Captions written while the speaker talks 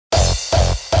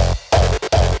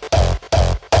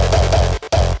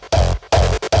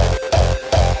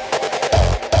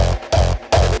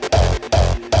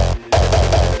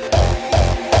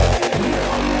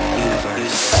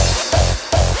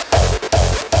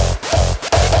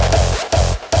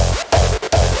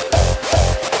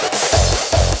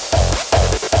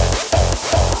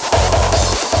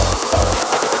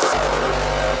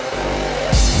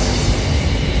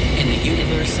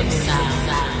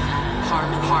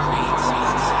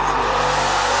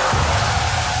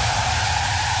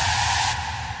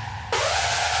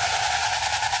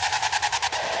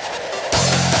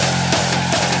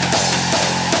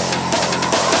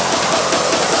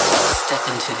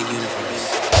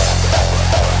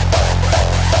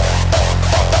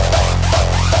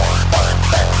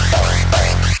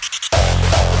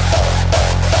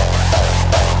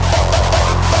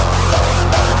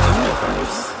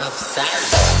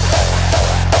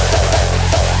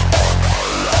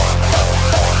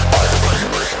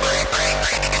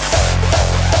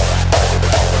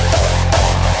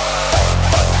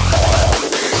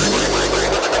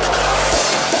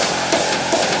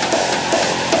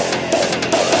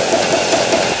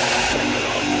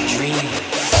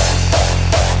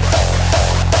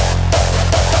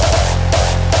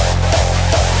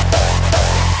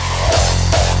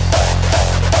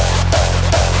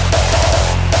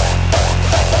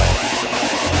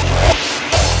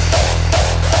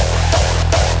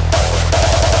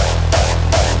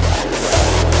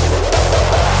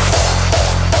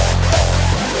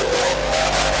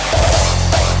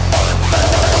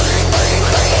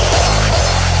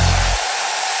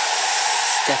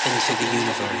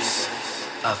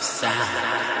of sound.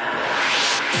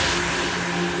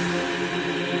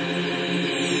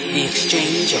 The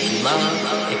exchange of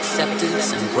love,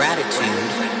 acceptance, and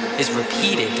gratitude is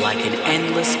repeated like an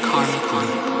endless karmic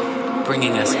loop,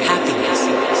 bringing us happiness.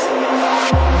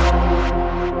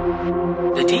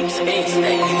 The deep space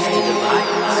that used to divide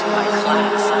us by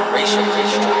class and racial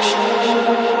construction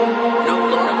no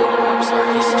longer warps our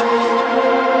history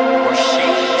or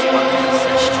shapes our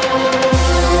ancestry.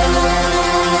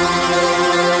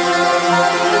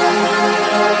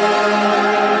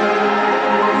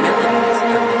 Melodies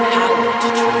have the power to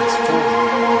transform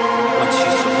once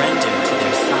you surrender to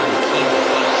their sonic healing.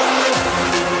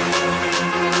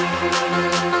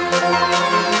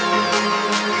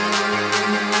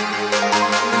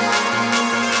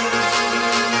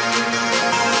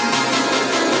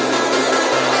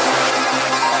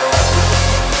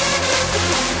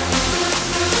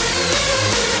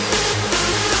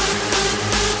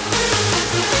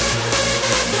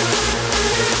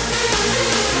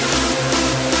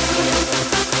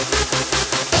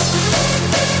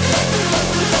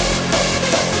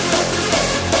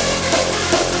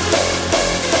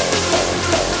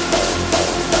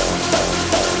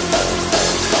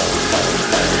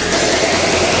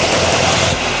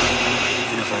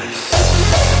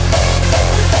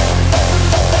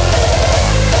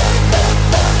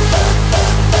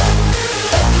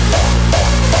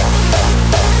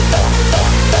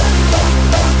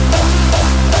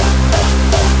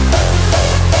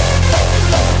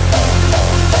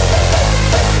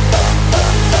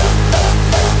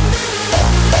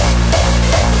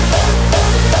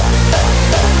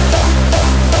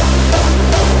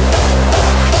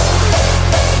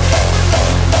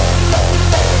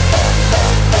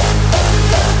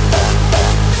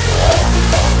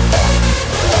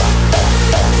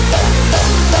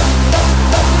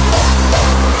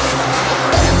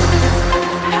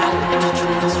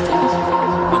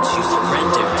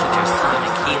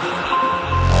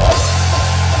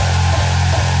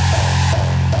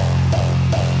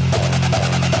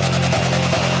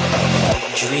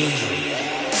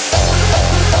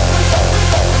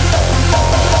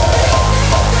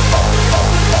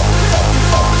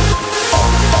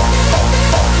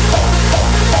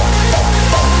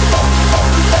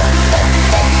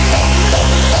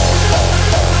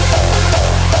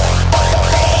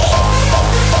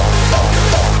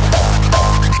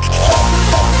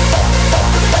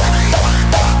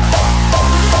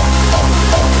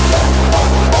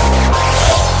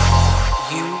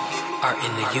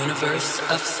 Universe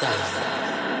of sound.